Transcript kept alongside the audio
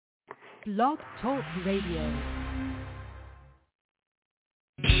Blog Talk Radio.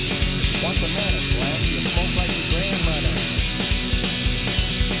 Once a man, Glenn, you smoke like your grandmother.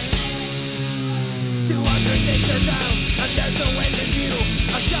 200 acres down, and there's no end in view.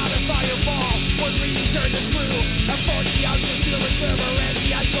 A shot of fireball was reaching turn the screw. A 40 ounce of steel reserve already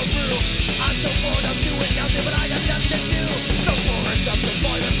I go through. I'm so bored of doing nothing, but I got nothing to do. The forest of the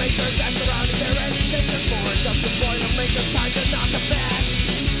Boilermakers that surrounded their anything. The forest of the Boilermakers, time to knock a back.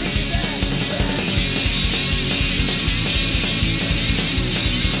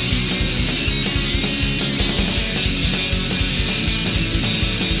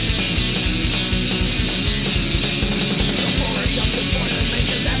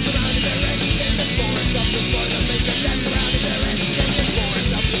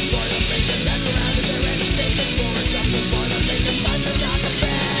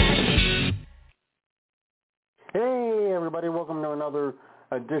 Welcome to another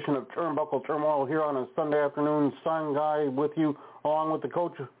edition of Turnbuckle, Turmoil here on a Sunday afternoon. Sun Guy with you, along with the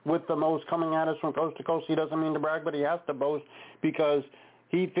coach with the most coming at us from coast to coast. He doesn't mean to brag, but he has to boast because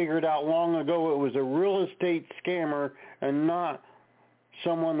he figured out long ago it was a real estate scammer and not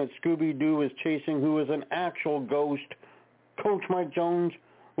someone that Scooby-Doo is chasing who is an actual ghost. Coach Mike Jones,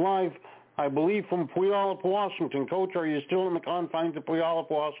 live, I believe, from Puyallup, Washington. Coach, are you still in the confines of Puyallup,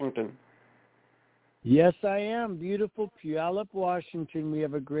 Washington? Yes, I am. Beautiful Puyallup, Washington. We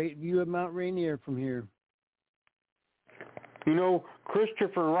have a great view of Mount Rainier from here. You know,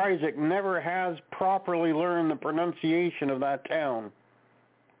 Christopher Rysick never has properly learned the pronunciation of that town.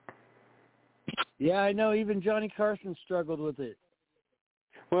 Yeah, I know. Even Johnny Carson struggled with it.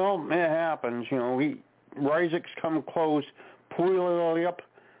 Well, it happens. You know, Rysick's come close. Puyallup,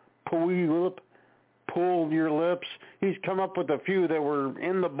 pull your lips. He's come up with a few that were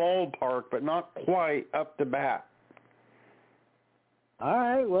in the ballpark, but not quite up to bat. All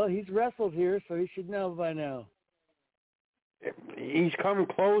right, well, he's wrestled here, so he should know by now. He's come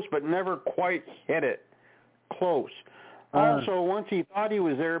close, but never quite hit it. Close. Also, once he thought he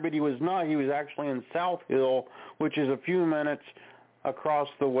was there, but he was not. He was actually in South Hill, which is a few minutes across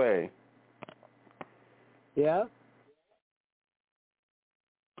the way. Yeah.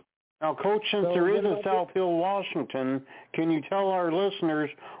 Now, Coach, since there is a South Hill, Washington, can you tell our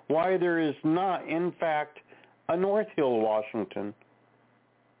listeners why there is not, in fact, a North Hill, Washington?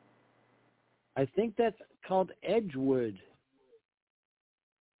 I think that's called Edgewood.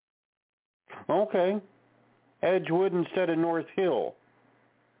 Okay. Edgewood instead of North Hill.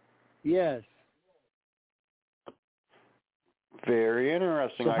 Yes. Very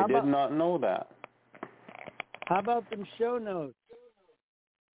interesting. So I did not know that. How about them show notes?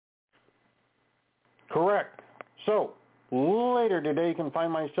 Correct. So, later today you can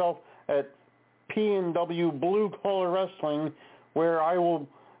find myself at P&W Blue Collar Wrestling, where I will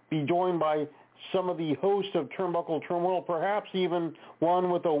be joined by some of the hosts of Turnbuckle Turmoil, perhaps even one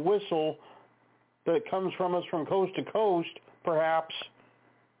with a whistle that comes from us from coast to coast, perhaps,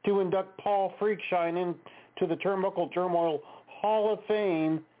 to induct Paul Freakshine into the Turnbuckle Turmoil Hall of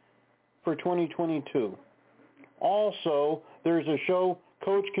Fame for 2022. Also, there's a show.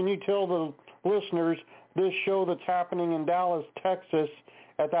 Coach, can you tell the listeners this show that's happening in Dallas, Texas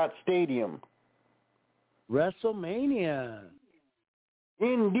at that stadium? WrestleMania.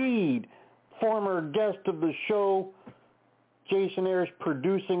 Indeed. Former guest of the show, Jason Ayers,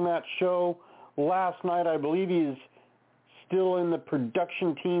 producing that show. Last night, I believe he is still in the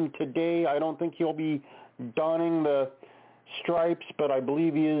production team today. I don't think he'll be donning the stripes, but I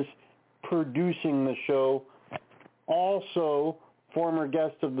believe he is producing the show. Also, former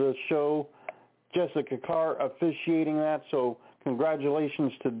guest of the show, Jessica Carr, officiating that, so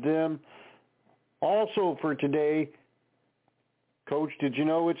congratulations to them. Also for today, Coach, did you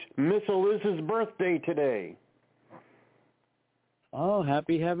know it's Miss Eliz's birthday today? Oh,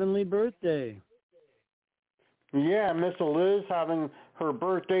 happy heavenly birthday. Yeah, Miss Eliz having her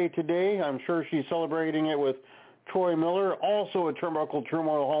birthday today. I'm sure she's celebrating it with Troy Miller, also a Turnbuckle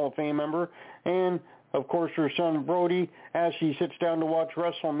Turmoil Hall of Fame member, and, of course, her son Brody, as she sits down to watch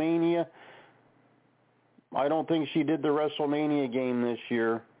WrestleMania. I don't think she did the WrestleMania game this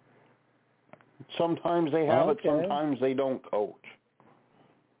year. Sometimes they have it, sometimes they don't, Coach.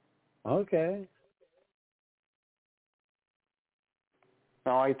 Okay.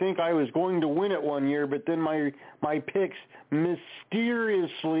 Now, I think I was going to win it one year, but then my picks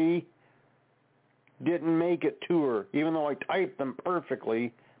mysteriously didn't make it to her, even though I typed them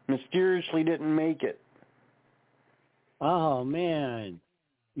perfectly. Mysteriously didn't make it. Oh, man.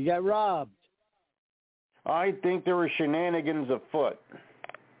 You got robbed. I think there were shenanigans afoot.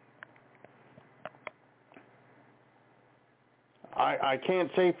 I can't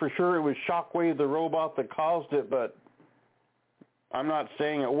say for sure it was Shockwave the robot that caused it, but I'm not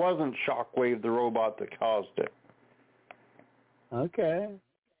saying it wasn't Shockwave the robot that caused it. Okay.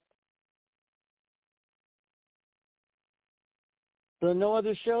 So no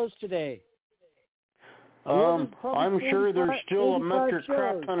other shows today? I'm sure there's still a metric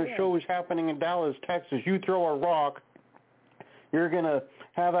crap ton of shows happening in Dallas, Texas. You throw a rock, you're going to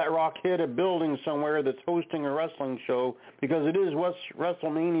have that rock hit a building somewhere that's hosting a wrestling show, because it is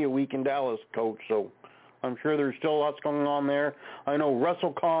WrestleMania week in Dallas, Coach, so I'm sure there's still lots going on there. I know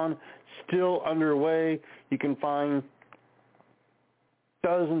WrestleCon still underway. You can find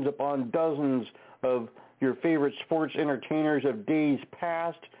dozens upon dozens of your favorite sports entertainers of days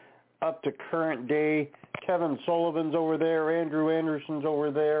past up to current day. Kevin Sullivan's over there, Andrew Anderson's over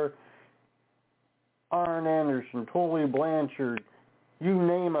there, Arn Anderson, Tully Blanchard, you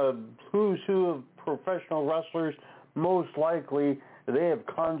name a who's who of professional wrestlers, most likely they have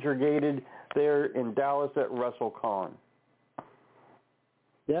congregated there in Dallas at WrestleCon.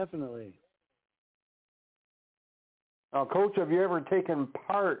 Definitely. Now, Coach, have you ever taken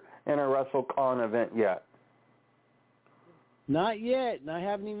part in a WrestleCon event yet? Not yet. And I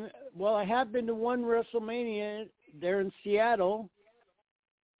haven't even, well, I have been to one WrestleMania there in Seattle,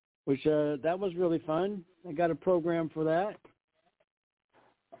 which that was really fun. I got a program for that.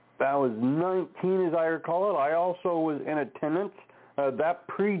 That was 19, as I recall it. I also was in attendance. That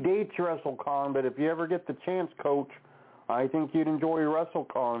predates WrestleCon, but if you ever get the chance, Coach, I think you'd enjoy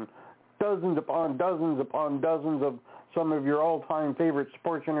WrestleCon. Dozens upon dozens upon dozens of some of your all-time favorite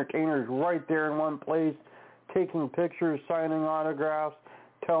sports entertainers right there in one place, taking pictures, signing autographs,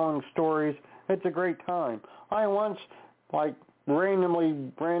 telling stories. It's a great time. I once,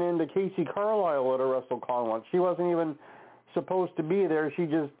 randomly ran into Casey Carlisle at a WrestleCon once. She wasn't even supposed to be there. She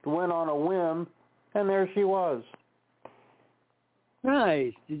just went on a whim, and there she was.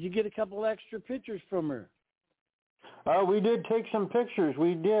 Nice. Did you get a couple extra pictures from her? We did take some pictures.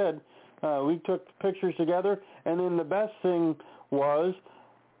 We did. We took pictures together, and then the best thing was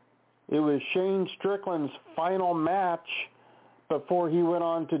it was Shane Strickland's final match before he went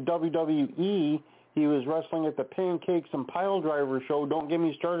on to WWE. He was wrestling at the Pancakes and Piledriver show. Don't get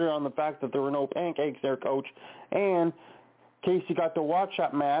me started on the fact that there were no pancakes there, Coach. And Casey got to watch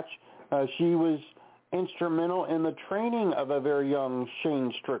that match. She was instrumental in the training of a very young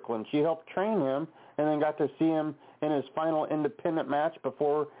Shane Strickland. She helped train him and then got to see him in his final independent match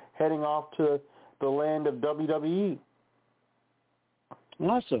before heading off to the land of WWE.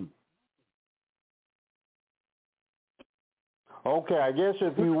 Awesome. Okay, I guess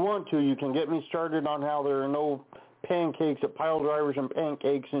if you want to, you can get me started on how there are no pancakes at Piledrivers and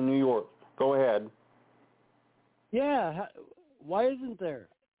Pancakes in New York. Go ahead. Yeah, why isn't there?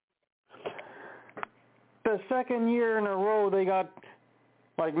 The second year in a row, they got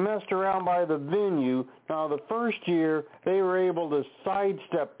messed around by the venue. Now, the first year, they were able to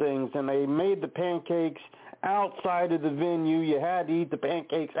sidestep things, and they made the pancakes outside of the venue. You had to eat the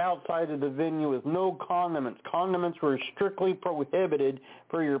pancakes outside of the venue with no condiments. Condiments were strictly prohibited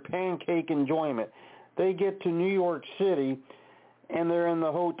for your pancake enjoyment. They get to New York City, and they're in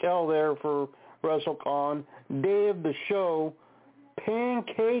the hotel there for WrestleCon. Day of the show,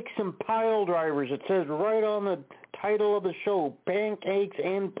 Pancakes and Piledrivers. It says right on the title of the show, Pancakes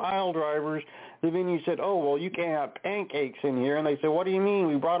and Piledrivers. The venue said, oh, well, you can't have pancakes in here. And they said, what do you mean?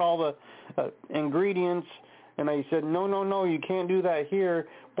 We brought all the ingredients. And they said, no, you can't do that here.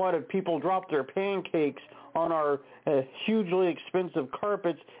 What if people drop their pancakes on our hugely expensive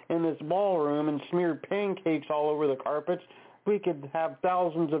carpets in this ballroom and smeared pancakes all over the carpets? We could have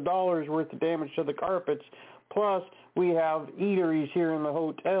thousands of dollars worth of damage to the carpets. Plus, we have eateries here in the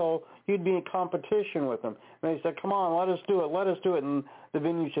hotel. You'd be in competition with them. And they said, come on, let us do it. And the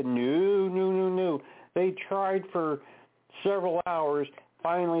venue said, no. They tried for several hours.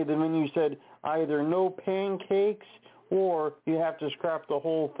 Finally, the venue said, either no pancakes or you have to scrap the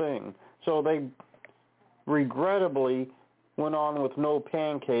whole thing. So they regrettably went on with no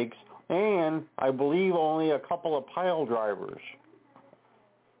pancakes and, I believe, only a couple of Piledrivers.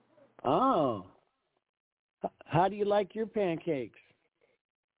 Oh. How do you like your pancakes?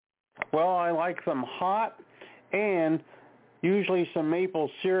 Well, I like them hot, and usually some maple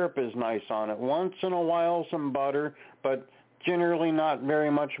syrup is nice on it. Once in a while, some butter, but generally not very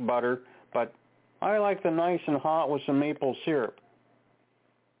much butter. But I like them nice and hot with some maple syrup.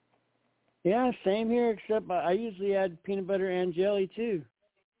 Yeah, same here, except I usually add peanut butter and jelly, too.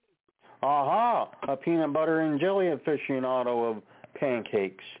 Aha! A peanut butter and jelly aficionado of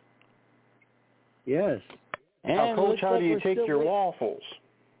pancakes. Yes. And now, Coach, how do you take your waffles?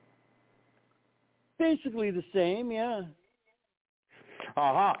 Basically the same, yeah.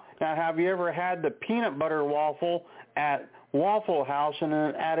 Now, have you ever had the peanut butter waffle at Waffle House and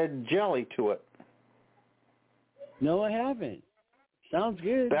then added jelly to it? No, I haven't. Sounds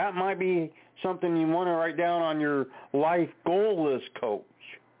good. That might be something you want to write down on your life goal list, Coach.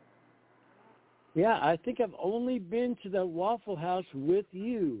 Yeah, I think I've only been to the Waffle House with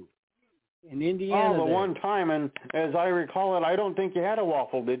you in Indiana. Oh, the one time, and as I recall it, I don't think you had a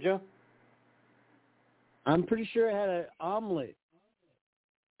waffle, did you? I'm pretty sure I had an omelet.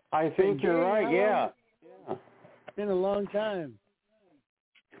 I think you're right, yeah. It's been a long time.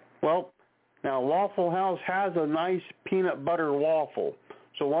 Well, now Waffle House has a nice peanut butter waffle.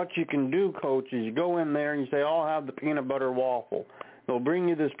 So what you can do, Coach, is you go in there and you say, I'll have the peanut butter waffle. They'll bring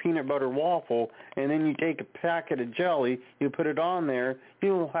you this peanut butter waffle, and then you take a packet of jelly, you put it on there,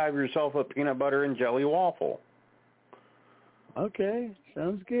 you'll have yourself a peanut butter and jelly waffle. Okay,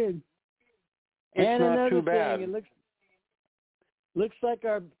 sounds good. It's and not another too bad. thing, it looks like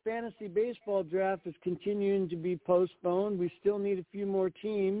our fantasy baseball draft is continuing to be postponed. We still need a few more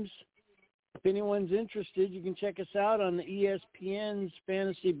teams. If anyone's interested, you can check us out on the ESPN's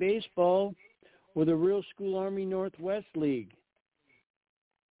Fantasy Baseball or the Real School Army Northwest League.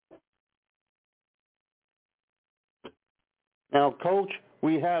 Now, Coach,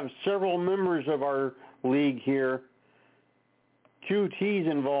 we have several members of our league here.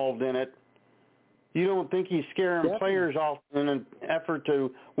 QT's involved in it. You don't think he's scaring Definitely. players off in an effort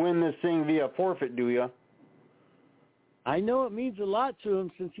to win this thing via forfeit, do you? I know it means a lot to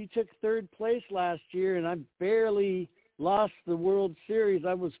him since he took third place last year, and I barely lost the World Series.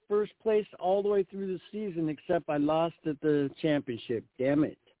 I was first place all the way through the season, except I lost at the championship. Damn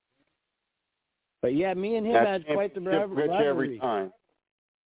it. But, yeah, me and him had quite the rivalry. Every time.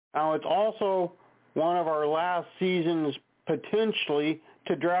 Now, it's also one of our last seasons potentially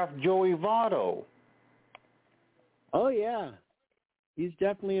to draft Joey Votto. Oh, yeah. He's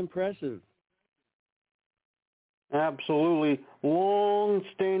definitely impressive. Absolutely.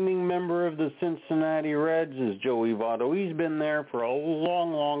 Long-standing member of the Cincinnati Reds is Joey Votto. He's been there for a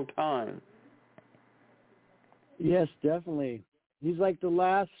long, long time. Yes, definitely. He's like the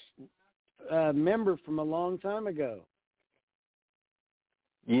last member from a long time ago.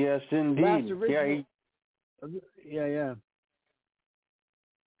 Yes, indeed. Last original. Yeah. Yeah.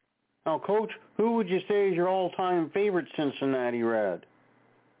 Now, Coach, who would you say is your all-time favorite Cincinnati Red?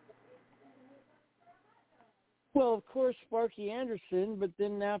 Well, of course, Sparky Anderson, but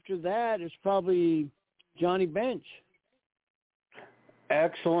then after that, it's probably Johnny Bench.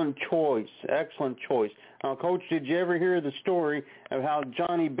 Excellent choice. Excellent choice. Now, Coach, did you ever hear the story of how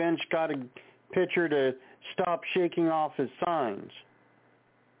Johnny Bench got a pitcher to stop shaking off his signs?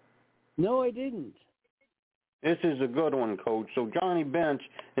 No, I didn't. This is a good one, Coach. So Johnny Bench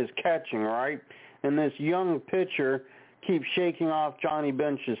is catching, right? And this young pitcher keeps shaking off Johnny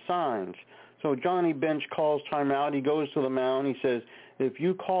Bench's signs. So Johnny Bench calls timeout. He goes to the mound. He says, if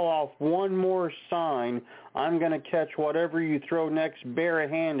you call off one more sign, I'm going to catch whatever you throw next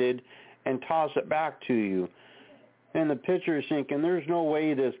barehanded and toss it back to you. And the pitcher is thinking, there's no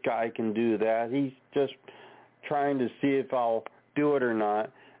way this guy can do that. He's just trying to see if I'll do it or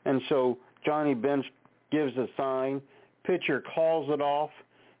not. And so Johnny Bench gives a sign. Pitcher calls it off.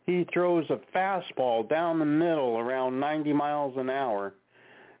 He throws a fastball down the middle around 90 miles an hour.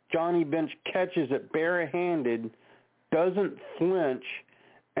 Johnny Bench catches it barehanded, doesn't flinch,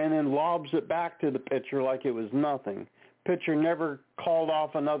 and then lobs it back to the pitcher like it was nothing. Pitcher never called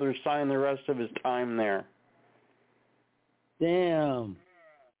off another sign the rest of his time there. Damn.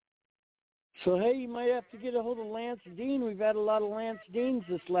 So, hey, you might have to get a hold of Lance Dean. We've had a lot of Lance Deans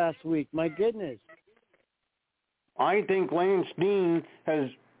this last week. My goodness. I think Lance Dean has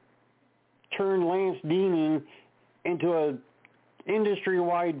turned Lance Deaning into a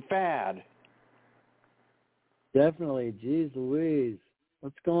industry-wide fad. Definitely. Jeez Louise.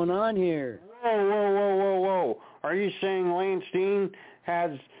 What's going on here? Whoa. Are you saying Lance Dean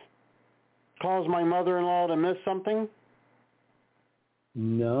has caused my mother-in-law to miss something?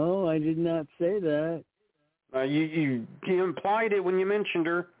 No, I did not say that. You implied it when you mentioned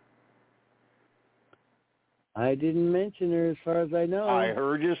her. I didn't mention her as far as I know. I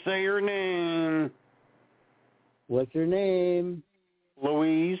heard you say her name. What's her name?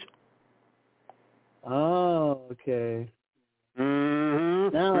 Louise. Oh, okay.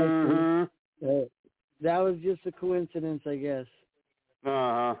 Mm-hmm. Now Mm-hmm. I see. That was just a coincidence, I guess.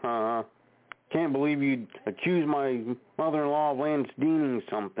 Can't believe you'd accuse my mother-in-law of Lance Deaning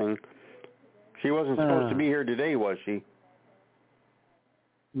something. She wasn't supposed to be here today, was she?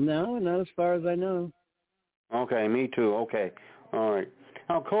 No, not as far as I know. Okay, me too. Okay. All right.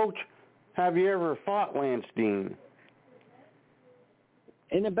 Now, Coach, have you ever fought Lance Dean?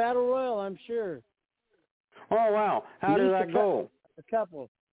 In the Battle Royal, I'm sure. Oh, wow. How did that go? A couple.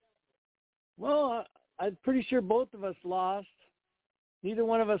 Well, I'm pretty sure both of us lost. Neither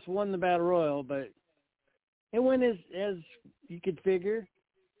one of us won the Battle Royal, but it went as you could figure.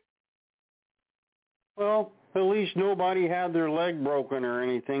 Well, at least nobody had their leg broken or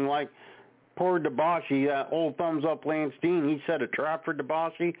anything. Like poor Debauchee, that old thumbs up Lance Dean, he set a trap for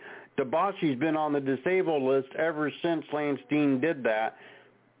Debauchee. Debauchee's been on the disabled list ever since Lance Dean did that.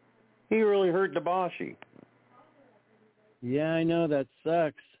 He really hurt Debauchee. Yeah, I know, that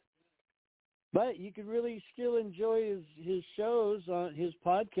sucks. But you could really still enjoy his shows on his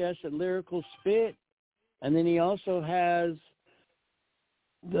podcast at Lyrical Spit. And then he also has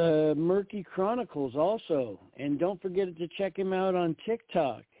the Murky Chronicles also. And don't forget to check him out on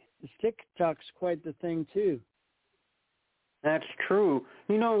TikTok. His TikTok's quite the thing, too. That's true.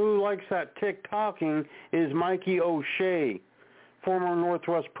 You know who likes that TikToking is Mikey O'Shea, former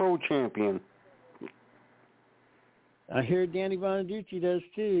Northwest Pro champion. I hear Danny Bonaducci does,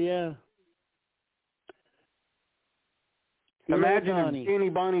 too, yeah. Imagine if Danny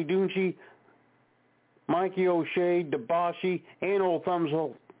Bonaducci, Mikey O'Shea, Debauchee, and old thumbs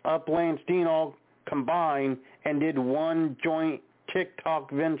up Lance Dean all combined and did one joint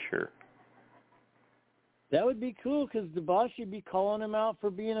TikTok venture. That would be cool because Debauchee would be calling him out for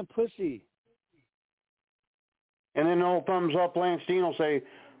being a pussy. And then old thumbs up Lance Dean will say,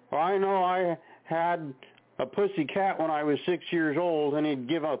 well, I know I had a pussy cat when I was 6 years old, and he'd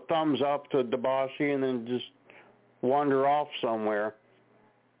give a thumbs up to Debauchee and then just wander off somewhere.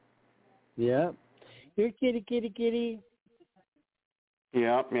 Yep. Here, kitty, kitty, kitty.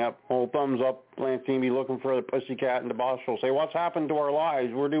 Yep. Old thumbs up. Lance Dean be looking for the pussycat, and Debauchee will say, what's happened to our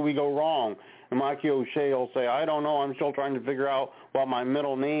lives? Where do we go wrong? And Mikey O'Shea will say, I don't know. I'm still trying to figure out what my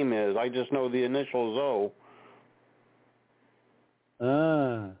middle name is. I just know the initials O.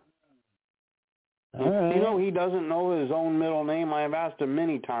 All right. You know, he doesn't know his own middle name. I have asked him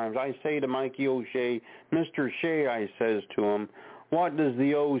many times. I say to Mikey O'Shea, Mr. Shea, I says to him, what does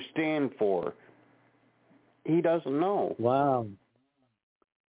the O stand for? He doesn't know. Wow.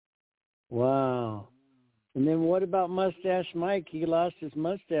 And then what about Mustache Mike? He lost his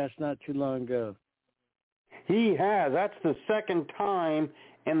mustache not too long ago. He has. That's the second time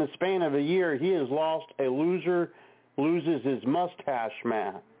in the span of a year he has lost. A loser loses his mustache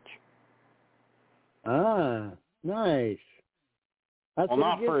match. Ah, nice. That's well,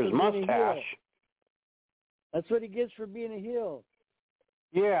 not for his mustache. That's what he gets for being a heel.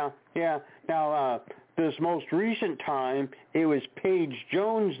 Yeah. Now, this most recent time, it was Paige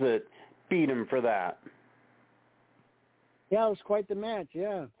Jones that beat him for that. Yeah, it was quite the match,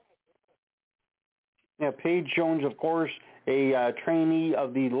 yeah. Yeah, Paige Jones, of course, a trainee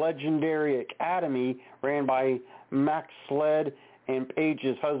of the legendary Academy ran by Max Sled and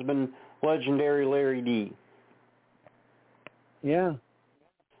Paige's husband, legendary Larry D. Yeah.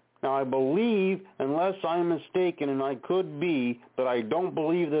 Now, I believe, unless I'm mistaken, and I could be, but I don't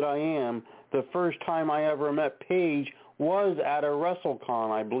believe that I am, the first time I ever met Paige was at a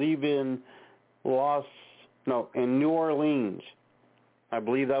WrestleCon, I believe in New Orleans. I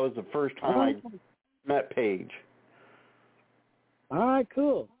believe that was the first time I met Paige. All right,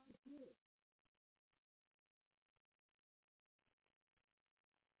 cool.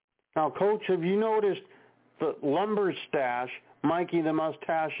 Now, Coach, have you noticed that Lumber Stash, Mikey the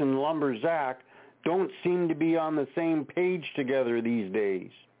Mustache, and Lumber Zach don't seem to be on the same page together these days?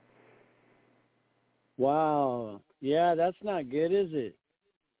 Wow. Yeah, that's not good, is it?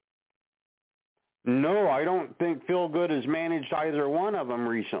 No, I don't think Phil Good has managed either one of them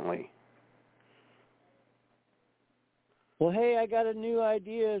recently. Well, hey, I got a new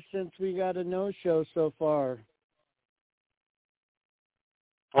idea since we got a no-show so far.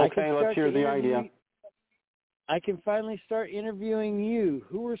 Okay, let's hear the idea. I can finally start interviewing you.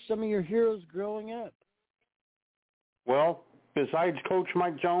 Who were some of your heroes growing up? Well, besides Coach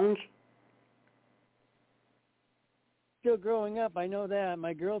Mike Jones? Still growing up, I know that.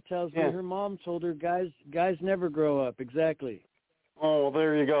 My girl tells me her mom told her guys never grow up. Exactly. Oh, well,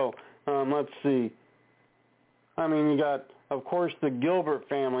 there you go. Let's see. I mean, you got, of course, the Gilbert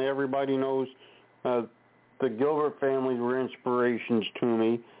family. Everybody knows the Gilbert family were inspirations to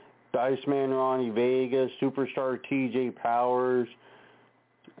me. The Iceman Ronnie Vega, Superstar TJ Powers.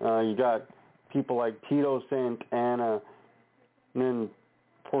 You got people like Tito Santana. And then,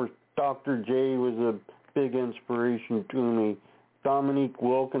 of course, Dr. J was a big inspiration to me. Dominique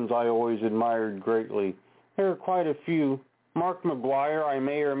Wilkins I always admired greatly. There are quite a few. Mark McGuire, I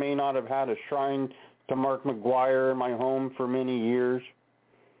may or may not have had a shrine to Mark McGuire in my home for many years.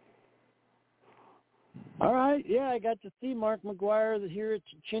 All right, yeah, I got to see Mark McGuire here at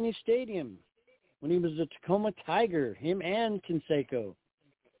Cheney Stadium when he was a Tacoma Tiger, him and Canseco.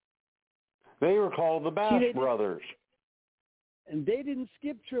 They were called the Bash Brothers. And they didn't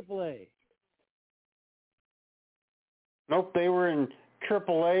skip AAA. Nope, they were in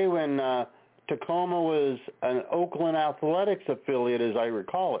AAA when Tacoma was an Oakland Athletics affiliate, as I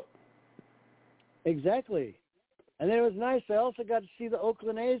recall it. Exactly. And it was nice. I also got to see the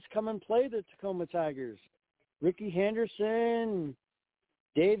Oakland A's come and play the Tacoma Tigers. Ricky Henderson,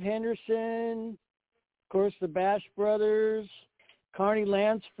 Dave Henderson, of course the Bash Brothers, Carney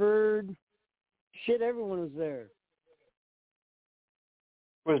Lansford. Shit, everyone was there.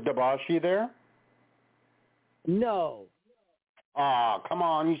 Was Dabashi there? No. Ah, come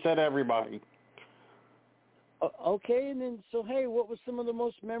on, you said everybody. Okay, and then, so hey, what was some of the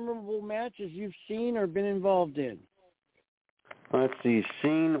most memorable matches you've seen or been involved in? Let's see,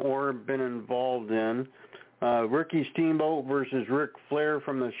 seen or been involved in. Ricky Steamboat versus Ric Flair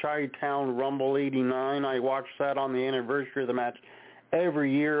from the Chi-Town Rumble 89. I watched that on the anniversary of the match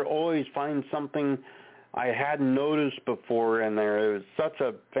every year. Always find something I hadn't noticed before in there. It was such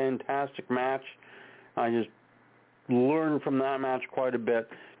a fantastic match. I just learned from that match quite a bit.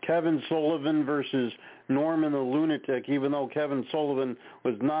 Kevin Sullivan versus Norman the Lunatic. Even though Kevin Sullivan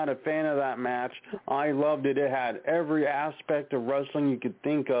was not a fan of that match, I loved it. It had every aspect of wrestling you could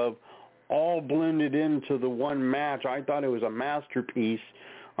think of, all blended into the one match. I thought it was a masterpiece.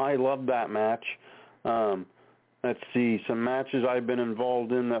 I loved that match. Let's see, some matches I've been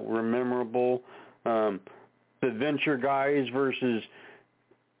involved in that were memorable. The Venture Guys versus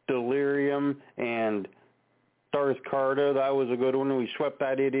Delirium and Darth Carter. That was a good one. We swept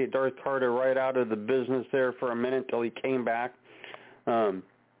that idiot Darth Carter right out of the business there for a minute till he came back. I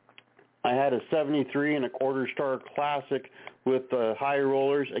had a 73 and a quarter star classic with the High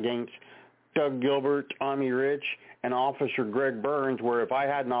Rollers against Doug Gilbert, Tommy Rich, and Officer Greg Burns, where if I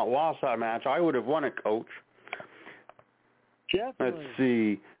had not lost that match, I would have won it, Coach. Definitely. Let's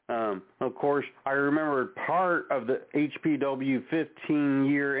see. Of course, I remember part of the HPW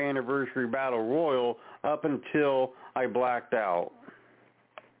 15-year anniversary Battle Royal up until I blacked out.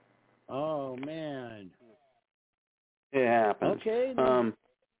 Oh, man. It happens. Okay. And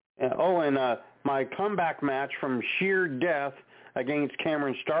my comeback match from sheer death against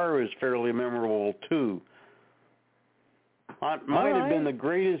Cameron Starr was fairly memorable, too. It might have been the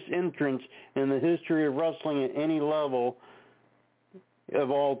greatest entrance in the history of wrestling at any level of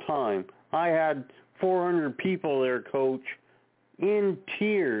all time. I had 400 people there, Coach, in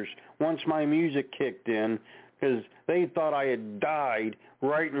tears once my music kicked in because they thought I had died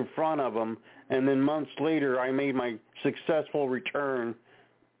right in front of them, and then months later I made my successful return.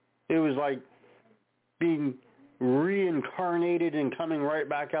 It was like being reincarnated and coming right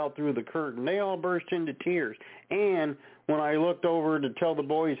back out through the curtain. They all burst into tears. And when I looked over to tell the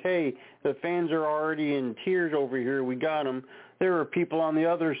boys, hey, the fans are already in tears over here, we got them, there were people on the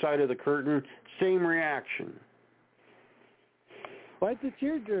other side of the curtain, same reaction. Quite the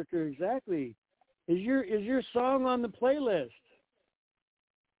tearjerker, exactly. Is your song on the playlist?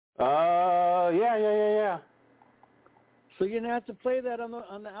 Yeah. So you're gonna have to play that on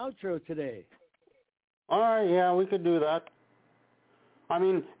the outro today. All right, yeah, we could do that. I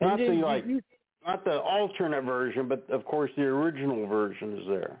mean, not the alternate version, but of course the original version is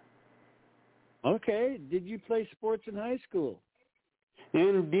there. Okay. Did you play sports in high school?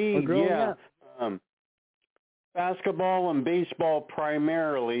 Indeed, yeah. Up? Basketball and baseball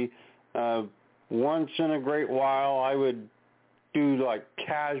primarily. Once in a great while, I would do like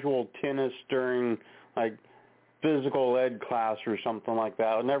casual tennis during like physical ed class or something like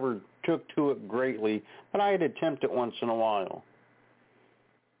that. I never took to it greatly, but I'd attempt it once in a while.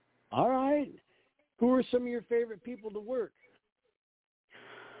 All right. Who are some of your favorite people to work?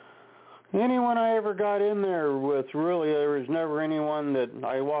 Anyone I ever got in there with, really, there was never anyone that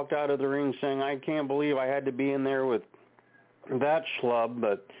I walked out of the ring saying, I can't believe I had to be in there with that schlub.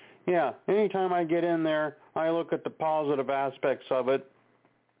 But, yeah, anytime I get in there, I look at the positive aspects of it.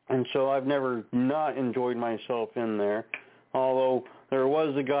 And so I've never not enjoyed myself in there. Although there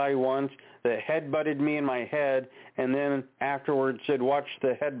was a guy once that headbutted me in my head and then afterwards said, watch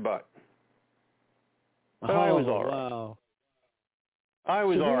the headbutt. But I was all right. Wow. I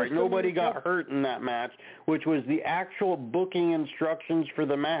was all right. Nobody got hurt in that match, which was the actual booking instructions for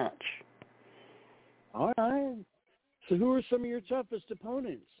the match. All right. So who are some of your toughest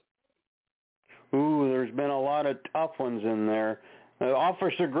opponents? Ooh, there's been a lot of tough ones in there.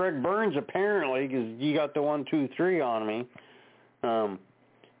 Officer Greg Burns, apparently, because he got the 1, 2, 3 on me.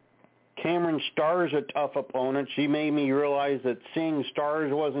 Cameron Starr's a tough opponent. She made me realize that seeing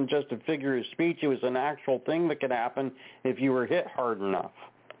stars wasn't just a figure of speech. It was an actual thing that could happen if you were hit hard enough.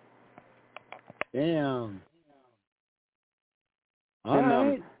 Damn. All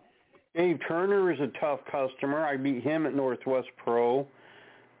right. Dave Turner is a tough customer. I beat him at Northwest Pro.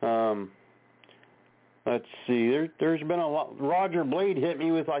 Let's see. There's been a lot. Roger Blade hit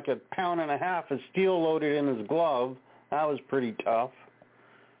me with like 1.5 pounds of steel loaded in his glove. That was pretty tough.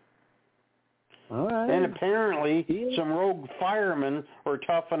 All right. And apparently some rogue firemen were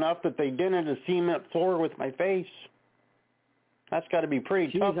tough enough that they dented a cement floor with my face. That's got to be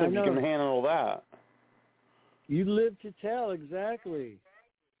pretty tough if you can handle that. You live to tell, exactly.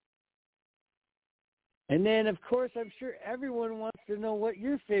 And then, of course, I'm sure everyone wants to know what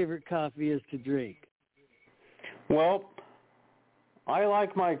your favorite coffee is to drink. Well, I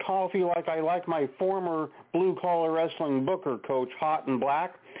like my coffee like I like my former blue-collar wrestling booker coach, hot and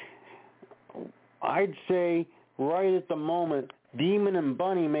black. I'd say right at the moment, Demon and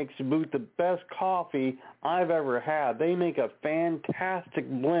Bunny makes about the best coffee I've ever had. They make a fantastic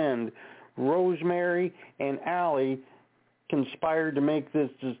blend. Rosemary and Allie conspired to make this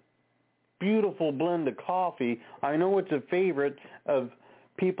just beautiful blend of coffee. I know it's a favorite of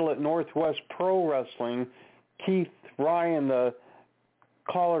people at Northwest Pro Wrestling. Keith Ryan, the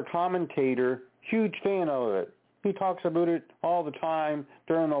caller commentator, huge fan of it. He talks about it all the time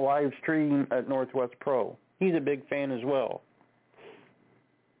during the live stream at Northwest Pro. He's a big fan as well.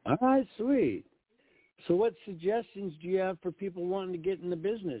 All right, sweet. So what suggestions do you have for people wanting to get in the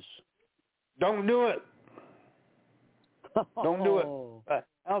business? Don't do it. Don't do it.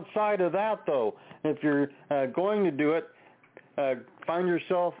 Outside of that, though, if you're going to do it, find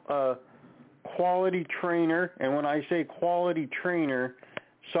yourself a quality trainer. And when I say quality trainer,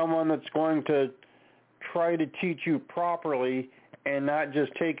 someone that's going to try to teach you properly and not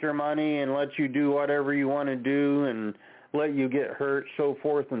just take your money and let you do whatever you want to do and let you get hurt, so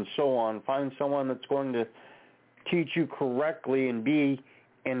forth and so on. Find someone that's going to teach you correctly and be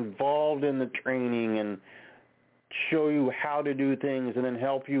involved in the training and show you how to do things and then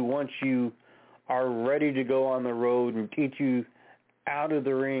help you once you are ready to go on the road and teach you out of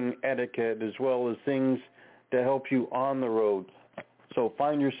the ring etiquette as well as things to help you on the road. So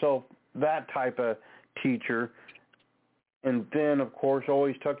find yourself that type of teacher, and then, of course,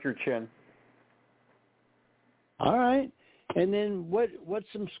 always tuck your chin. All right. And then what's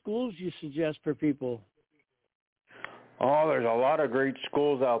some schools you suggest for people? Oh, there's a lot of great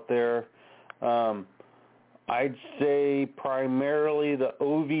schools out there. I'd say primarily the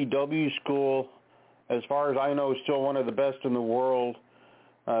OVW school, as far as I know, is still one of the best in the world.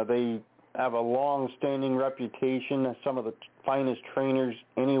 They have a long-standing reputation as some of the finest trainers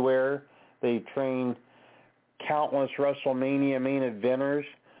anywhere. They train countless WrestleMania main eventers,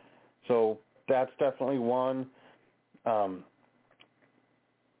 so that's definitely one. The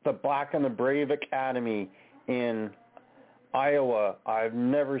Black and the Brave Academy in Iowa. I've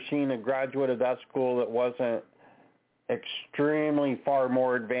never seen a graduate of that school that wasn't extremely far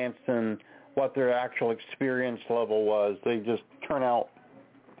more advanced than what their actual experience level was. They just turn out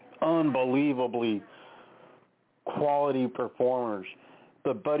unbelievably quality performers.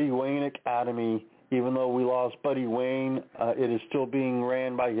 The Buddy Wayne Academy, even though we lost Buddy Wayne, it is still being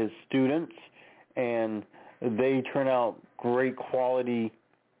ran by his students, and they turn out great quality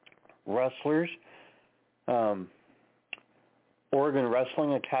wrestlers. Oregon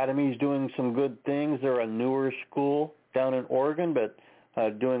Wrestling Academy is doing some good things. They're a newer school down in Oregon, but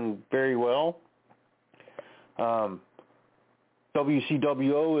doing very well.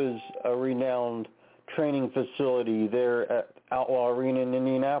 WCWO is a renowned training facility there at Outlaw Arena in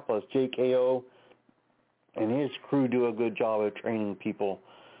Indianapolis. JKO and his crew do a good job of training people.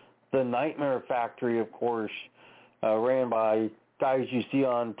 The Nightmare Factory, of course, ran by guys you see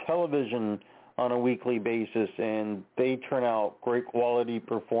on television on a weekly basis, and they turn out great quality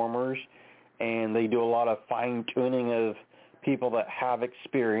performers, and they do a lot of fine-tuning of people that have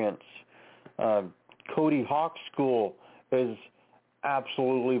experience. Cody Hawk's school is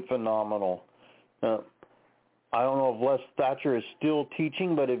absolutely phenomenal. I don't know if Les Thatcher is still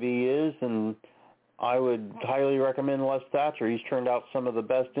teaching, but if he is, then I would highly recommend Les Thatcher. He's turned out some of the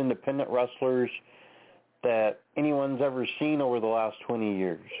best independent wrestlers that anyone's ever seen over the last 20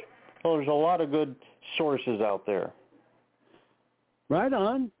 years. Well, there's a lot of good sources out there. Right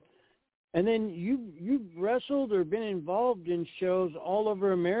on. And then you've wrestled or been involved in shows all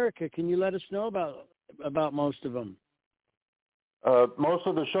over America. Can you let us know about most of them? Most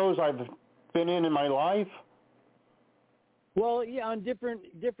of the shows I've been in my life? Well, yeah, on different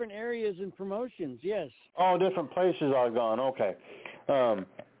areas and promotions, yes. Oh, different places I've gone. Okay.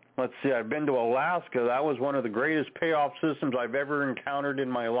 let's see, I've been to Alaska. That was one of the greatest payoff systems I've ever encountered in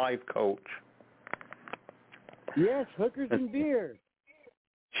my life, Coach. Yes, hookers and beer.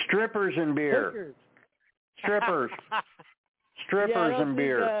 Strippers and beer. Hookers. Strippers. Strippers and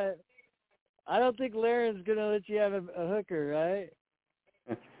beer. I don't think Laren's going to let you have a hooker, right?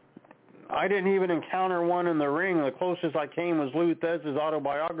 I didn't even encounter one in the ring. The closest I came was Lou Thesz's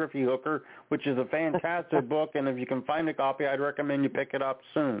autobiography, Hooker, which is a fantastic book, and if you can find a copy, I'd recommend you pick it up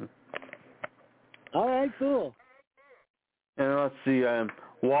soon. All right, cool. And let's see,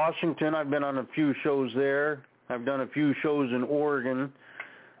 Washington, I've been on a few shows there. I've done a few shows in Oregon.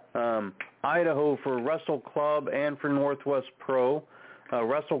 Idaho for Wrestle Club and for Northwest Pro.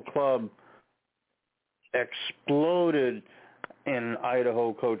 Wrestle Club exploded in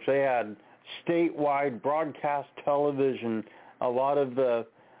Idaho, Coach. They had statewide broadcast television. A lot of the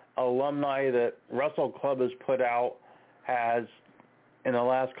alumni that Wrestle Club has put out has, in the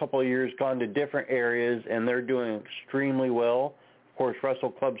last couple of years, gone to different areas, and they're doing extremely well. Of course,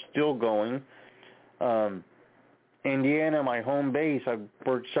 Wrestle Club's still going. Indiana, my home base, I've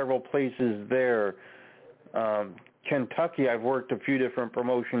worked several places there. Kentucky, I've worked a few different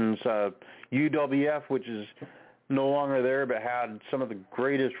promotions. UWF, which is no longer there, but had some of the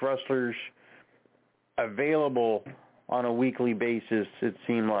greatest wrestlers available on a weekly basis, it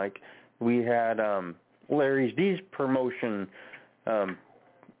seemed like. We had Larry's D's promotion,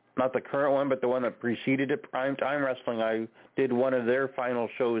 not the current one, but the one that preceded it, Primetime Wrestling. I did one of their final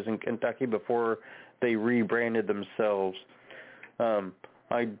shows in Kentucky before they rebranded themselves.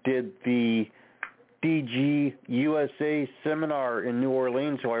 I did the DG USA seminar in New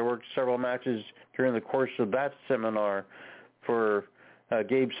Orleans, so I worked several matches during the course of that seminar for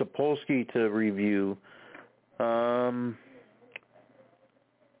Gabe Sapolsky to review.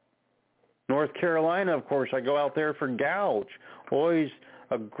 North Carolina, of course, I go out there for Gouge. Always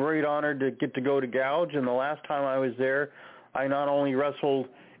a great honor to get to go to Gouge, and the last time I was there, I not only wrestled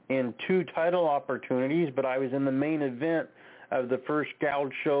in 2 title opportunities, but I was in the main event of the first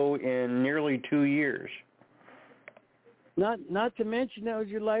Gouge show in nearly 2 years. Not to mention that was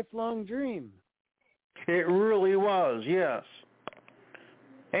your lifelong dream. It really was, yes.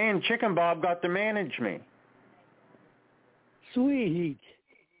 And Chicken Bob got to manage me. Sweet.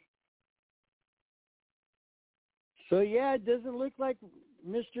 So, yeah, it doesn't look like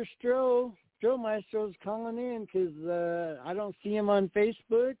Mr. Stroh Maestro's calling in because I don't see him on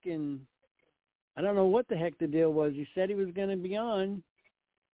Facebook, and I don't know what the heck the deal was. He said he was going to be on.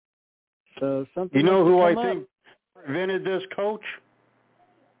 So something. You know who I think prevented this, Coach?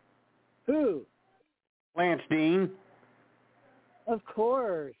 Who? Lance Dean. Of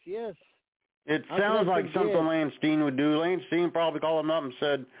course, yes. It sounds like something Lance Dean would do. Lance Dean probably called him up and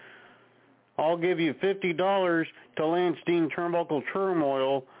said, I'll give you $50 to Lance Dean Turnbuckle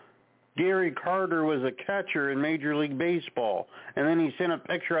Turmoil. Gary Carter was a catcher in Major League Baseball. And then he sent a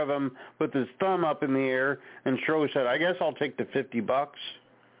picture of him with his thumb up in the air, and Stroh said, I guess I'll take the $50.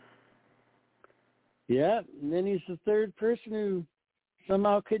 Yeah, and then he's the third person who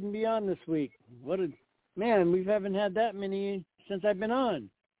somehow couldn't be on this week. Man, we haven't had that many since I've been on.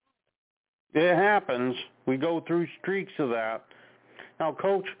 It happens. We go through streaks of that. Now,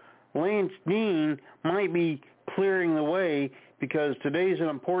 Coach, Lance Dean might be clearing the way because today's an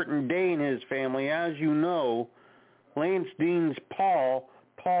important day in his family. As you know, Lance Dean's Paul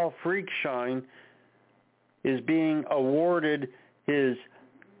Freakshine, is being awarded his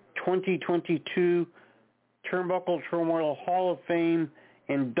 2022 Turnbuckle Turmoil Hall of Fame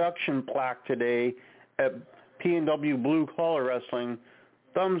induction plaque today at P&W Blue Collar Wrestling.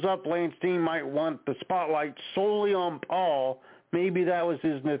 Thumbs up, Lance Dean might want the spotlight solely on Paul. Maybe that was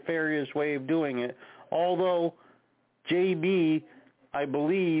his nefarious way of doing it. Although JB, I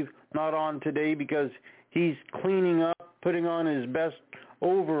believe, not on today because he's cleaning up, putting on his best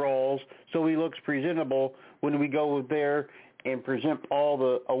overalls so he looks presentable when we go there and present Paul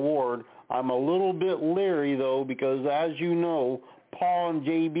the award. I'm a little bit leery, though, because as you know, Paul and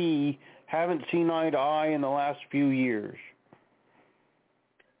JB haven't seen eye to eye in the last few years.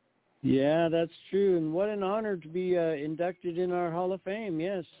 Yeah, that's true. And what an honor to be inducted in our Hall of Fame,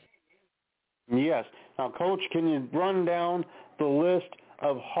 yes. Yes. Now, Coach, can you run down the list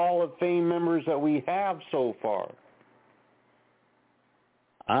of Hall of Fame members that we have so far?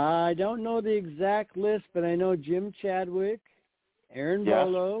 I don't know the exact list, but I know Jim Chadwick, Aaron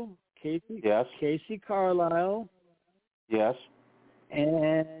Bolo, Casey Carlisle. Yes.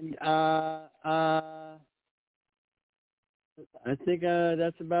 And I think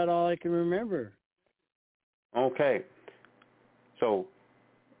that's about all I can remember. Okay. So,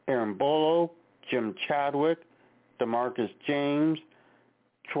 Aaron Bolo, Jim Chadwick, DeMarcus James,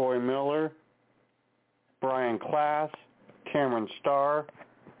 Troy Miller, Brian Klass, Cameron Starr,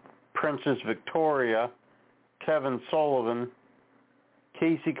 Princess Victoria, Kevin Sullivan,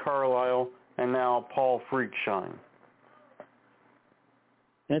 Casey Carlisle, and now Paul Freakshine.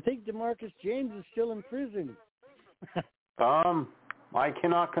 I think DeMarcus James is still in prison. I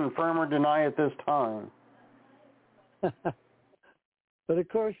cannot confirm or deny at this time. But of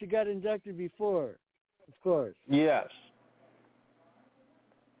course, you got inducted before. Of course. Yes.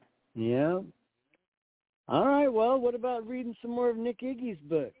 Yeah. All right, well, what about reading some more of Nick Iggy's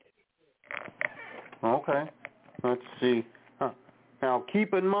book? Okay. Let's see. Now,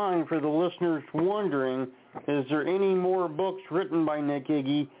 keep in mind, for the listeners wondering, is there any more books written by Nick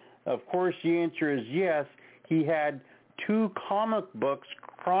Iggy? Of course, the answer is yes. He had 2 comic books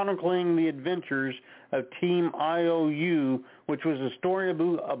chronicling the adventures of Team IOU, which was a story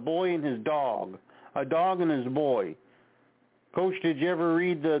about a boy and his dog, a dog and his boy. Coach, did you ever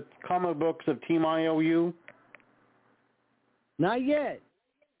read the comic books of Team IOU? Not yet.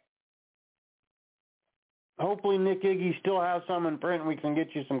 Hopefully Nick Iggy still has some in print and we can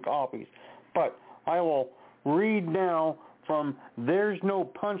get you some copies. But I will read now from There's No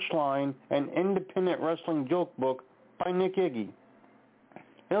Punchline, an independent wrestling joke book by Nick Iggy.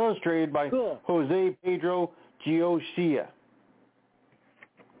 Illustrated by Jose Pedro Giocia.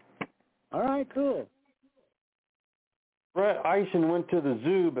 All right, cool. Brett Eisen went to the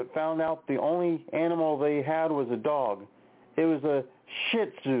zoo but found out the only animal they had was a dog. It was a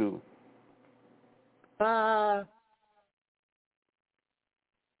Shih Tzu. A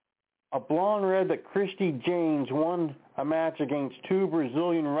blonde read that Christy James won a match against 2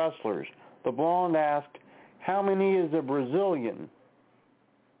 Brazilian wrestlers. The blonde asked, "How many is a Brazilian?"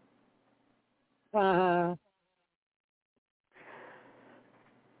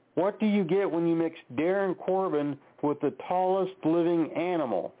 What do you get when you mix Darren Corbin with the tallest living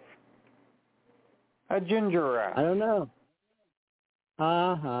animal? A ginger rat. I don't know.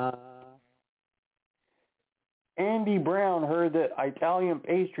 Andy Brown heard that Italian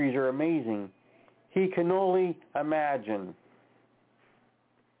pastries are amazing. He can only imagine.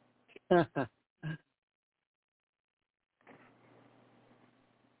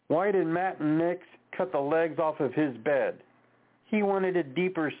 Why did Matt and Nick cut the legs off of his bed? He wanted a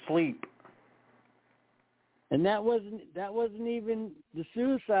deeper sleep. And that wasn't even the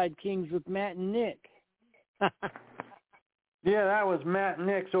Suicide Kings with Matt and Nick. Yeah, that was Matt and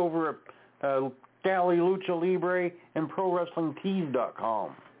Nick's over at Galley Lucha Libre and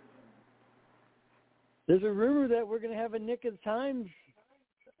ProWrestlingTees.com. There's a rumor that we're going to have a Nick of Times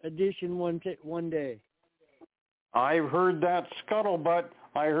edition one day. I've heard that scuttlebutt.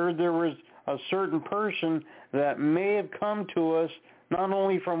 I heard there was a certain person that may have come to us not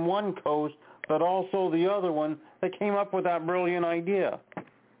only from one coast, but also the other one that came up with that brilliant idea.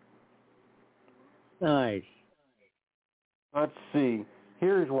 Nice. Let's see.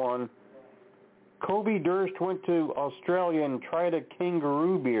 Here's one. Kobe Durst went to Australia and tried a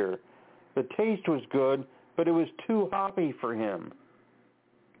kangaroo beer. The taste was good, but it was too hoppy for him.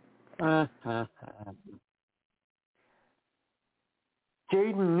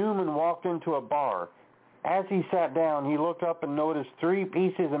 Jaden Newman walked into a bar. As he sat down, he looked up and noticed 3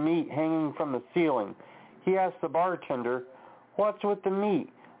 pieces of meat hanging from the ceiling. He asked the bartender, "What's with the meat?"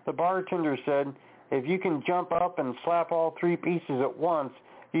 The bartender said, "If you can jump up and slap all 3 pieces at once,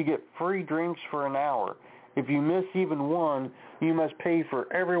 you get free drinks for an hour. If you miss even one, you must pay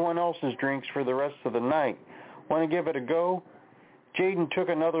for everyone else's drinks for the rest of the night. Want to give it a go?" Jaden took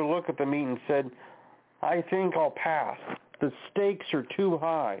another look at the meat and said, "I think I'll pass. The stakes are too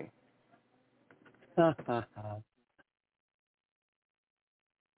high."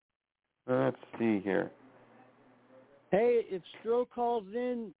 Let's see here. Hey, if Stro calls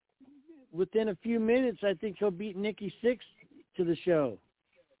in within a few minutes, I think he'll beat Nikki Sixx to the show.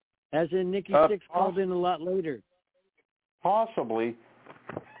 As in, Nikki Sixx called in a lot later. Possibly.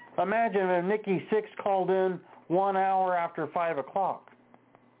 Imagine if Nikki Sixx called in 1 hour after 5 o'clock.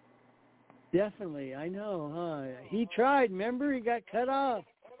 Definitely, I know, huh? He tried, remember? He got cut off.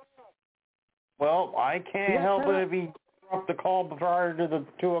 Well, I can't help it if he dropped the call prior to the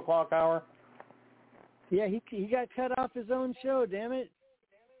 2 o'clock hour. Yeah, he got cut off his own show, damn it.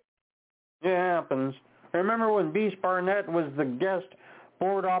 It happens. Remember when Beast Barnett was the guest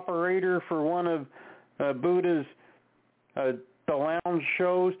board operator for one of Buddha's the lounge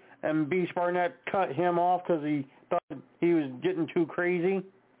shows, and Beast Barnett cut him off because he thought he was getting too crazy?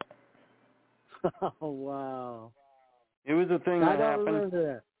 Oh, wow. It was a thing that happened. I don't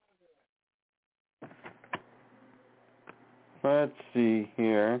remember that. Let's see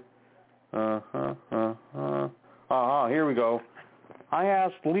here. Here we go. I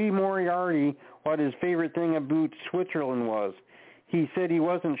asked Lee Moriarty what his favorite thing about Switzerland was. He said he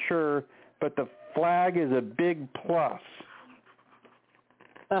wasn't sure, but the flag is a big plus.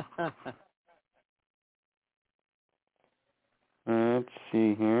 Let's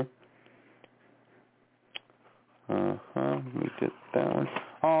see here. Let me get that one.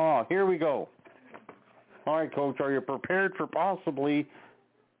 Oh, here we go. All right, Coach, are you prepared for possibly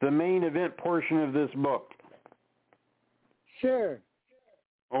the main event portion of this book? Sure.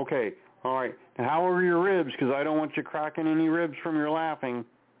 Okay. All right. Now, how are your ribs? Because I don't want you cracking any ribs from your laughing.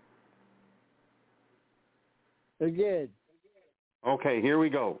 They're good. Okay, here we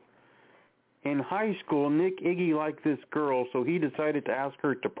go. In high school, Nick Iggy liked this girl, so he decided to ask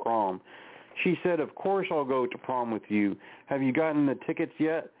her to prom. She said, "Of course I'll go to prom with you. Have you gotten the tickets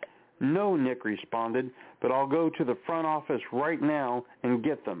yet?" "No," Nick responded, "but I'll go to the front office right now and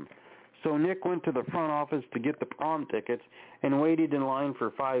get them." So Nick went to the front office to get the prom tickets and waited in line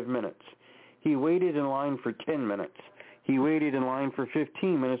for 5 minutes. He waited in line for 10 minutes. He waited in line for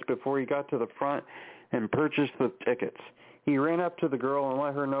 15 minutes before he got to the front and purchased the tickets. He ran up to the girl and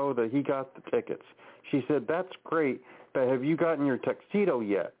let her know that he got the tickets. She said, "That's great, but have you gotten your tuxedo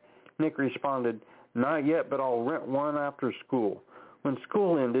yet?" Nick responded, "Not yet, but I'll rent one after school." When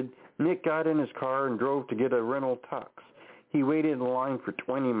school ended, Nick got in his car and drove to get a rental tux. He waited in line for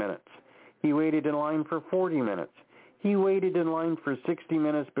 20 minutes. He waited in line for 40 minutes. He waited in line for 60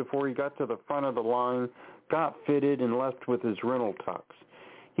 minutes before he got to the front of the line, got fitted, and left with his rental tux.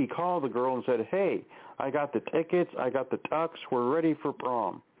 He called the girl and said, "Hey, I got the tickets, I got the tux, we're ready for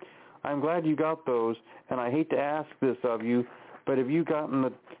prom. I'm glad you got those, and I hate to ask this of you, but have you gotten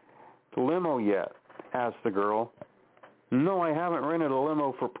the limo yet?" asked the girl. "No, I haven't rented a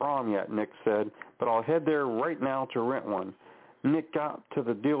limo for prom yet," Nick said, "but I'll head there right now to rent one." Nick got to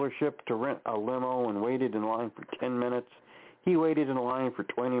the dealership to rent a limo and waited in line for 10 minutes. He waited in line for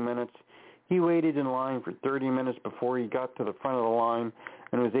 20 minutes. He waited in line for 30 minutes before he got to the front of the line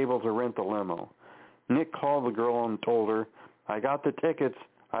and was able to rent the limo. Nick called the girl and told her, "I got the tickets,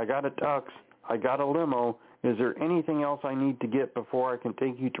 I got a tux, I got a limo. Is there anything else I need to get before I can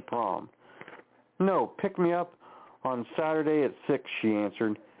take you to prom?" "No, pick me up on Saturday at 6, she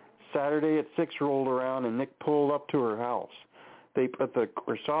answered. Saturday at 6 rolled around and Nick pulled up to her house. They put the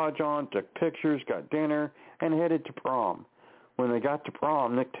corsage on, took pictures, got dinner, and headed to prom. When they got to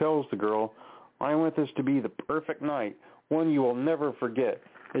prom, Nick tells the girl, "I want this to be the perfect night, one you will never forget.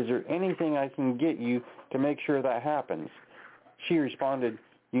 Is there anything I can get you to make sure that happens?" She responded,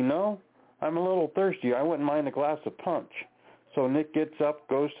 "You know, I'm a little thirsty. I wouldn't mind a glass of punch." So Nick gets up,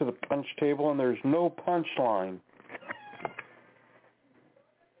 goes to the punch table, and there's no punch line.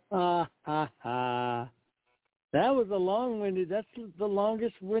 That was that's the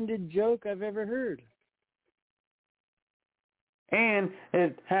longest-winded joke I've ever heard. And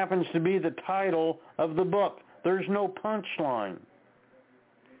it happens to be the title of the book. There's no punchline.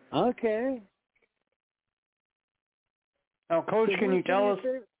 Okay. Now, Coach, can you tell us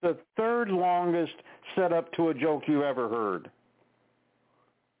the third longest setup to a joke you ever heard?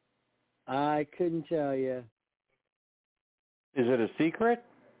 I couldn't tell you. Is it a secret?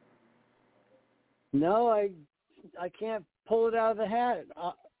 No, I can't pull it out of the hat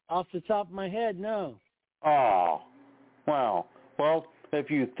off the top of my head, no. Oh, wow. Well, if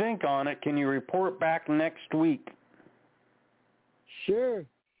you think on it, can you report back next week? Sure.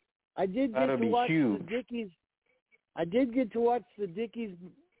 I did get to watch huge. the Dickies. I did get to watch the Dickies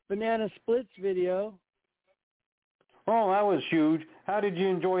Banana Splits video. Oh, that was huge. How did you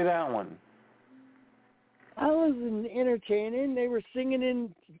enjoy that one? I was entertaining. They were singing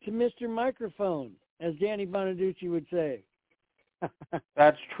in to Mr. Microphone, as Danny Bonaducci would say.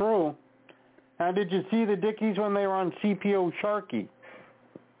 That's true. Now, did you see the Dickies when they were on CPO Sharky?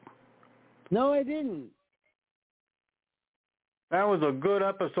 No, I didn't. That was a good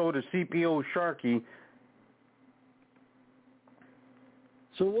episode of CPO Sharky.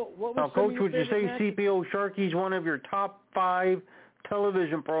 So what was now, Coach, would you say matches? CPO Sharky's one of your top 5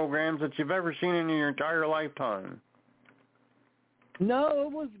 television programs that you've ever seen in your entire lifetime? No,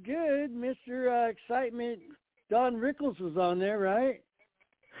 it was good. Mr. Excitement, Don Rickles was on there, right?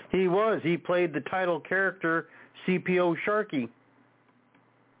 He was. He played the title character, CPO Sharky.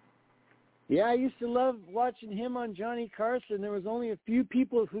 Yeah, I used to love watching him on Johnny Carson. There was only a few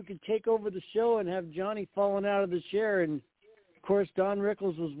people who could take over the show and have Johnny falling out of the chair, and of course Don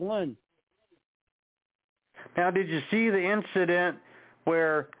Rickles was one. Now, did you see the incident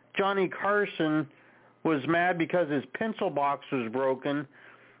where Johnny Carson was mad because his pencil box was broken,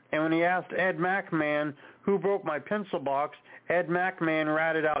 and when he asked Ed McMahon, "Who broke my pencil box?" Ed McMahon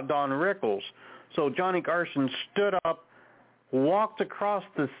ratted out Don Rickles. So Johnny Carson stood up, walked across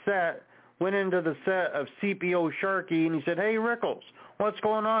the set, went into the set of CPO Sharky, and he said, "Hey, Rickles, what's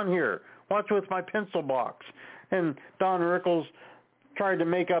going on here? What's with my pencil box?" And Don Rickles tried to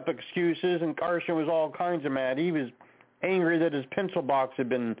make up excuses, and Carson was all kinds of mad. He was angry that his pencil box had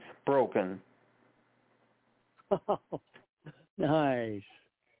been broken. Oh, nice.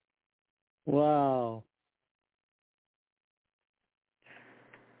 Wow.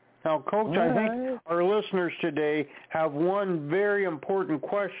 Now, Coach, I think our listeners today have one very important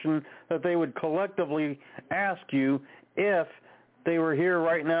question that they would collectively ask you if they were here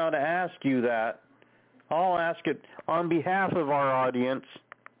right now to ask you that. I'll ask it on behalf of our audience.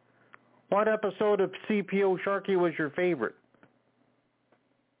 What episode of CPO Sharky was your favorite?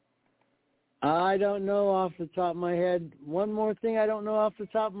 I don't know off the top of my head. One more thing I don't know off the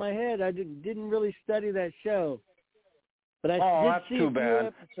top of my head. I didn't really study that show. But I did see too a few bad.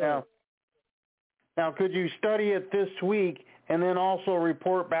 episodes. Now, could you study it this week and then also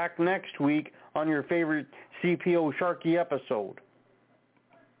report back next week on your favorite CPO Sharky episode?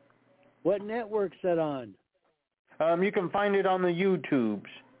 What network's that on? You can find it on the YouTubes.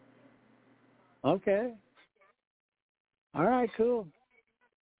 Okay. All right, cool.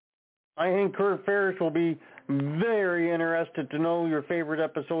 I think Kurt Ferris will be very interested to know your favorite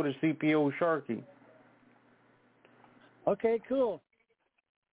episode of CPO Sharky. Okay, cool.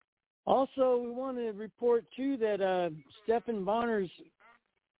 Also, we want to report, too, that Stephen Bonner's,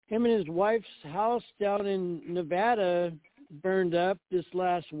 him and his wife's house down in Nevada burned up this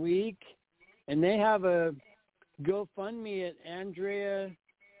last week, and they have a GoFundMe at Andrea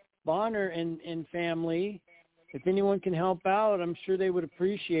Bonner and family. If anyone can help out, I'm sure they would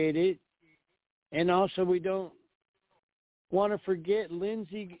appreciate it. And also, we don't want to forget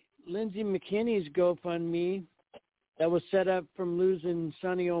Lindsay McKinney's GoFundMe that was set up from losing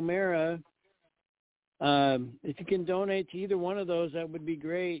Sonny O'Mara. If you can donate to either one of those, that would be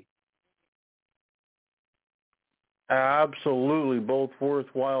great. Absolutely, both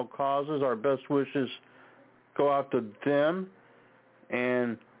worthwhile causes. Our best wishes go out to them.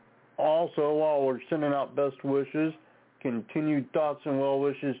 And also, while we're sending out best wishes, continued thoughts and well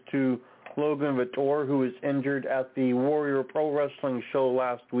wishes to Logan Vittor, who was injured at the Warrior Pro Wrestling show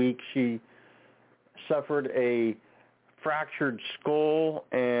last week. She suffered a fractured skull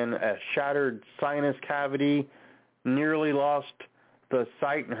and a shattered sinus cavity, nearly lost the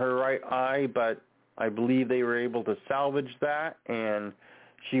sight in her right eye, but I believe they were able to salvage that, and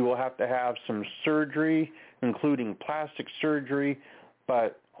she will have to have some surgery, including plastic surgery,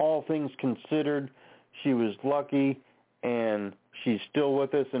 but all things considered, she was lucky, and she's still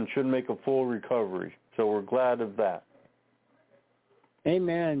with us and should make a full recovery. So we're glad of that.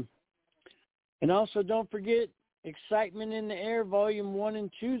 Amen. And also, don't forget, Excitement in the Air Volume 1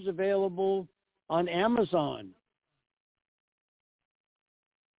 and 2 is available on Amazon.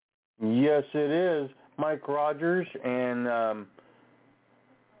 Yes, it is. Mike Rogers, and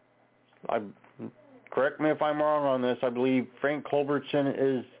correct me if I'm wrong on this, I believe Frank Culbertson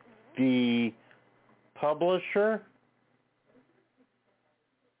is the publisher.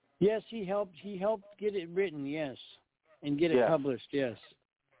 Yes, he helped get it written, yes, and get it published, yes.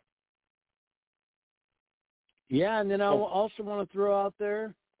 Yeah, and then I also want to throw out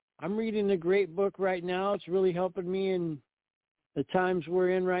there, I'm reading a great book right now. It's really helping me in the times we're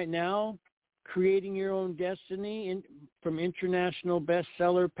in right now. Creating Your Own Destiny from international